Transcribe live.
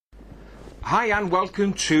Hi and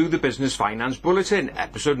welcome to the Business Finance Bulletin,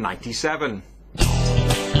 episode 97.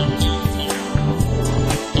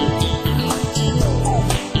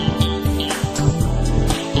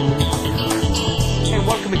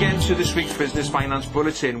 Welcome again to this week's Business Finance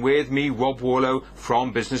Bulletin with me, Rob Warlow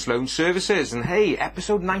from Business Loan Services. And hey,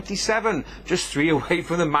 episode 97, just 3 away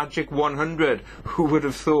from the magic 100. Who would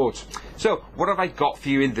have thought? So, what have I got for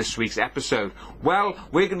you in this week's episode? Well,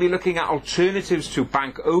 we're going to be looking at alternatives to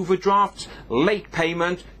bank overdrafts, late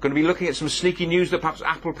payment, going to be looking at some sneaky news that perhaps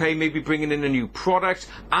Apple Pay may be bringing in a new product,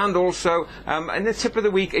 and also, in the tip of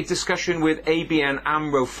the week, a discussion with ABN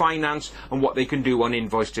Amro Finance and what they can do on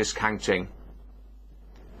invoice discounting.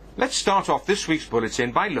 Let's start off this week's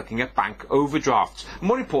bulletin by looking at bank overdrafts, and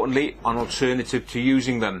more importantly, an alternative to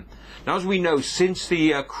using them. Now, as we know, since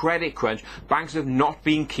the credit crunch, banks have not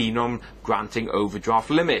been keen on granting overdraft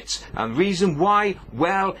limits. And the reason why?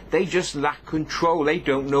 Well, they just lack control. They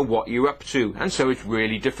don't know what you're up to, and so it's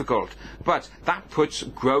really difficult. But that puts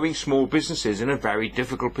growing small businesses in a very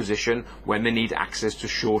difficult position when they need access to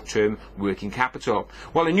short-term working capital.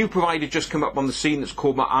 Well, a new provider just come up on the scene that's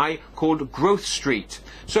caught my eye, called Growth Street.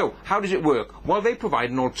 So, how does it work? Well, they provide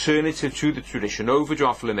an alternative to the traditional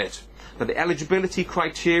overdraft limit. Now, the eligibility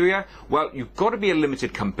criteria, well, you've got to be a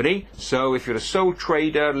limited company. So if you're a sole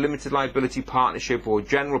trader, limited liability partnership or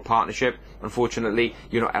general partnership, unfortunately,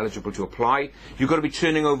 you're not eligible to apply. You've got to be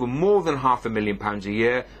turning over more than £500,000 a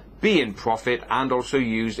year, be in profit, and also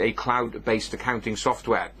use a cloud-based accounting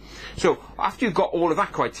software. So after you've got all of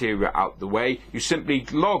that criteria out the way, you simply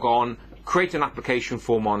log on, create an application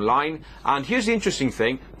form online, and here's the interesting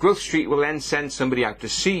thing: Growth Street will then send somebody out to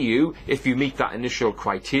see you if you meet that initial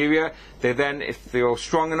criteria. They then, if they're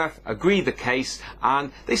strong enough, agree the case,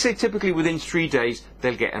 and they say typically within 3 days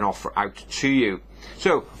they'll get an offer out to you.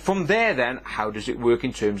 So from there then, how does it work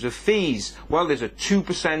in terms of fees? Well, there's a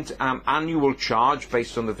 2% annual charge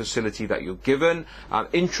based on the facility that you're given.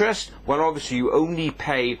 Interest, well, obviously you only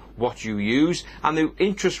pay what you use, and the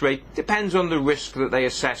interest rate depends on the risk that they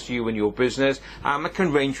assess you and your business. It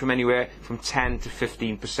can range from anywhere from 10 to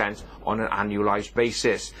 15% on an annualized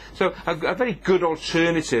basis. So a very good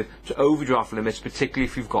alternative to overdraft limits, particularly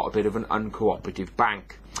if you've got a bit of an uncooperative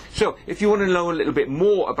bank. So if you want to know a little bit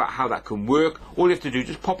more about how that can work, all you have to do is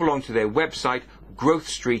just pop along to their website,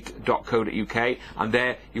 growthstreet.co.uk, and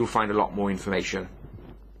there you'll find a lot more information.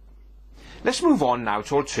 Let's move on now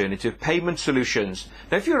to alternative payment solutions.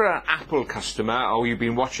 Now, if you're an Apple customer or you've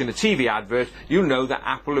been watching the TV advert, you'll know that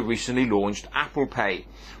Apple have recently launched Apple Pay.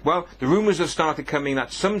 Well, the rumours have started coming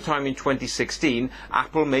that sometime in 2016,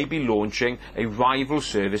 Apple may be launching a rival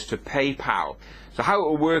service to PayPal. So how it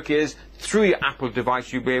will work is, through your Apple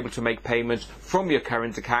device, you'll be able to make payments from your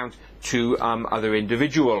current account to other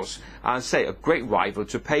individuals, and say a great rival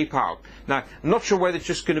to PayPal. Now, I'm not sure whether it's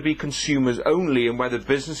just going to be consumers only and whether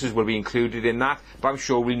businesses will be included in that, but I'm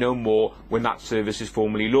sure we'll know more when that service is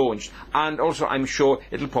formally launched. And also, I'm sure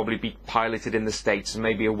it'll probably be piloted in the States and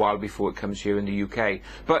maybe a while before it comes here in the UK.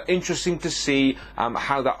 But interesting to see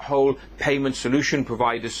how that whole payment solution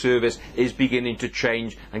provider service is beginning to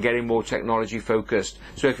change and getting more technology focused.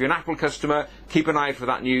 So if you're an Apple customer, keep an eye out for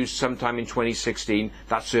that news. Sometime in 2016,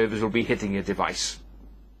 that service will be hitting your device.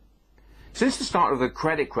 Since the start of the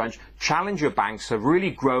credit crunch, challenger banks have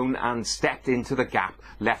really grown and stepped into the gap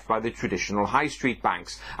left by the traditional high street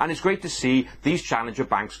banks. And it's great to see these challenger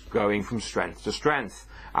banks going from strength to strength.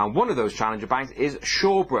 And one of those challenger banks is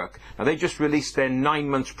Shawbrook. Now, they just released their 9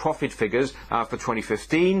 months profit figures for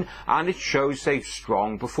 2015, and it shows a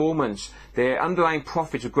strong performance. Their underlying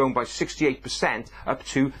profits have grown by 68%, up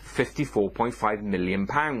to £54.5 million.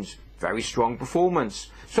 Very strong performance.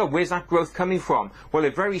 So where's that growth coming from? Well, they're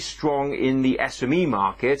very strong in the SME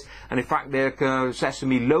market, and in fact their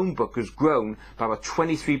SME loan book has grown by about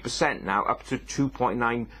 23% now, up to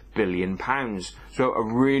 £2.9 billion. So a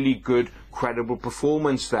really good, credible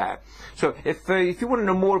performance there. So if you want to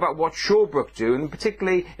know more about what Shawbrook do, and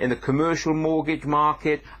particularly in the commercial mortgage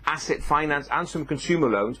market, asset finance and some consumer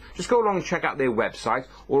loans, just go along and check out their website,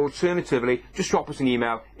 or alternatively just drop us an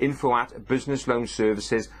email,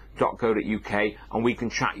 info@businessloanservices.co.uk, and we can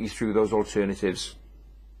chat you through those alternatives.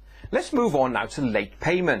 Let's move on now to late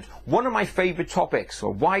payment. One of my favourite topics.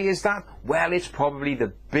 So why is that? Well, it's probably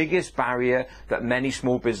the biggest barrier that many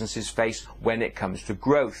small businesses face when it comes to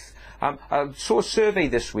growth. I saw a survey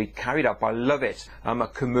this week carried out by Loveit, a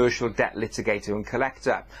commercial debt litigator and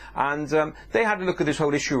collector, and they had a look at this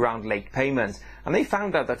whole issue around late payment, and they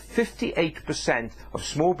found out that 58% of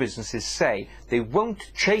small businesses say they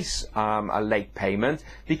won't chase a late payment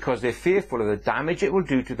because they're fearful of the damage it will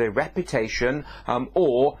do to their reputation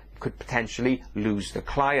or could potentially lose the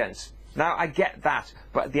clients. Now, I get that,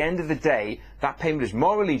 but at the end of the day, that payment is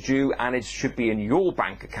morally due and it should be in your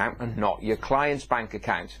bank account and not your client's bank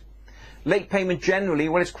account. Late payment generally,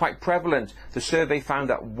 well, it's quite prevalent. The survey found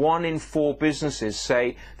that 1 in 4 businesses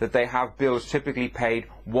say that they have bills typically paid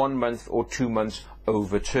 1 month or 2 months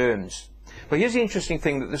over terms. But here's the interesting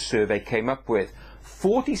thing that the survey came up with.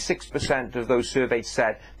 46% of those surveyed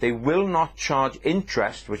said they will not charge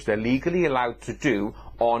interest, which they're legally allowed to do,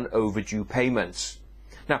 on overdue payments.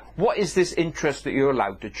 Now, what is this interest that you're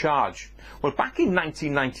allowed to charge? Well, back in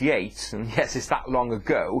 1998, and yes, it's that long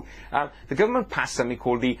ago, the government passed something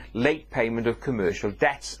called the Late Payment of Commercial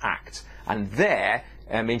Debts Act. And there,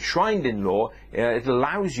 enshrined in law, it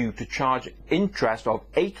allows you to charge interest of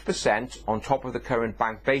 8% on top of the current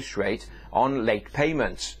bank base rate on late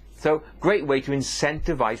payments. So, great way to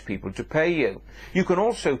incentivize people to pay you. You can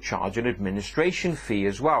also charge an administration fee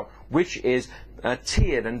as well, which is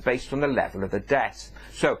tiered and based on the level of the debt.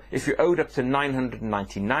 So, if you're owed up to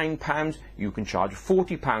 £999, you can charge a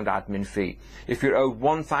 £40 admin fee. If you're owed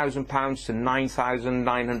 £1,000 to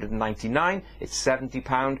 £9,999, it's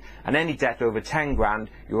 £70, and any debt over 10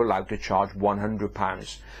 grand, you're allowed to charge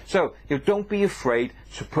 £100. So, don't be afraid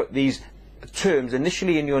to put these terms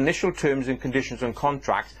initially in your initial terms and conditions and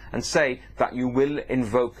contracts and say that you will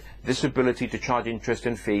invoke this ability to charge interest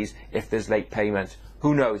and fees if there's late payment.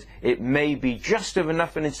 Who knows? It may be just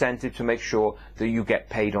enough an incentive to make sure that you get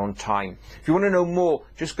paid on time. If you want to know more,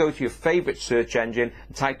 just go to your favourite search engine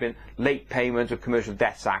and type in Late Payment of Commercial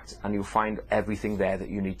Debts Act and you'll find everything there that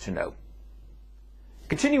you need to know.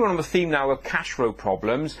 Continuing on the theme now of cash flow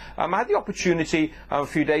problems, I had the opportunity a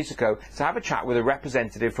few days ago to have a chat with a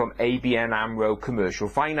representative from ABN Amro Commercial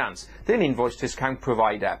Finance. They're an invoice discount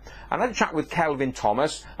provider. And I had a chat with Kelvin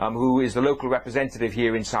Thomas, who is the local representative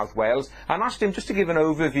here in South Wales, and asked him just to give an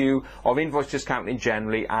overview of invoice discounting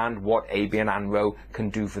generally and what ABN Amro can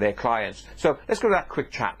do for their clients. So let's go to that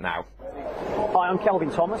quick chat now. Hi, I'm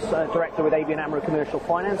Kelvin Thomas, Director with ABN Amro Commercial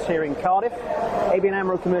Finance here in Cardiff. ABN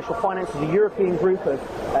Amro Commercial Finance is a European group of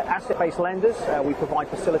asset-based lenders. We provide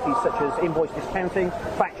facilities such as invoice discounting,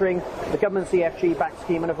 factoring, the government's EFG-backed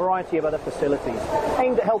scheme and a variety of other facilities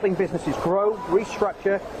aimed at helping businesses grow,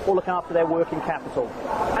 restructure or look after their working capital.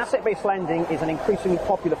 Asset-based lending is an increasingly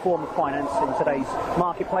popular form of finance in today's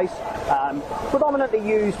marketplace, predominantly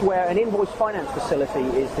used where an invoice finance facility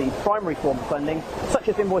is the primary form of funding, such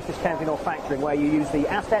as invoice discounting or factoring, where you use the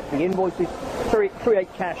asset, the invoices, to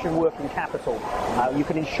create cash and working capital. You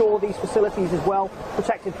can insure these facilities as well,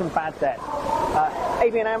 protected from bad debt.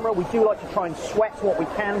 ABN Amro, we do like to try and sweat what we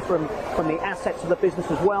can from the assets of the business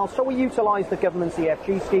as well, so we utilise the government's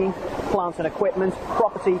EFG scheme, plant and equipment,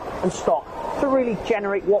 property and stock, to really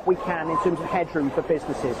generate what we can in terms of headroom for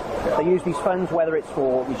businesses. They use these funds whether it's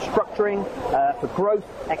for restructuring, for growth,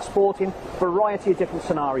 exporting, variety of different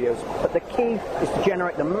scenarios. But the key is to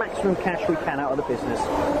generate the maximum cash we can out of the business.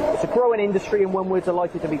 It's a growing industry and one we're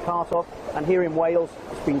delighted to be part of, and here in Wales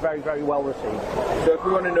it's been very, very well received. So if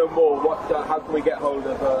we want to know more, how can we get hold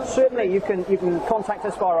of Certainly, you can contact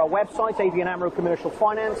us via our website, ABN Amro Commercial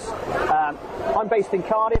Finance. I'm based in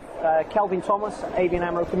Cardiff, Kelvin Thomas,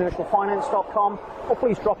 ABNAmroCommercialFinance.com, or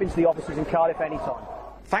please drop into the offices in Cardiff anytime.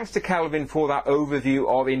 Thanks to Kelvin for that overview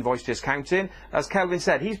of invoice discounting. As Kelvin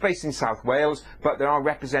said, he's based in South Wales, but there are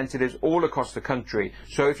representatives all across the country.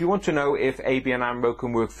 So if you want to know if ABN Amro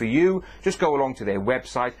can work for you, just go along to their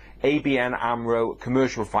website,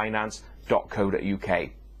 abnamrocommercialfinance.co.uk.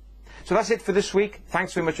 So that's it for this week.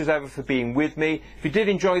 Thanks so much as ever for being with me. If you did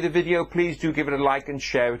enjoy the video, please do give it a like and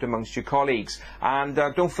share it amongst your colleagues. And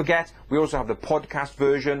don't forget, we also have the podcast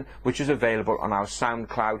version, which is available on our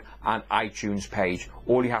SoundCloud and iTunes page.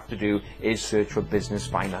 All you have to do is search for Business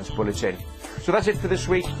Finance Bulletin. So that's it for this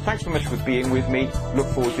week. Thanks so much for being with me. Look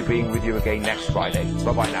forward to being with you again next Friday.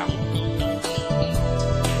 Bye-bye now.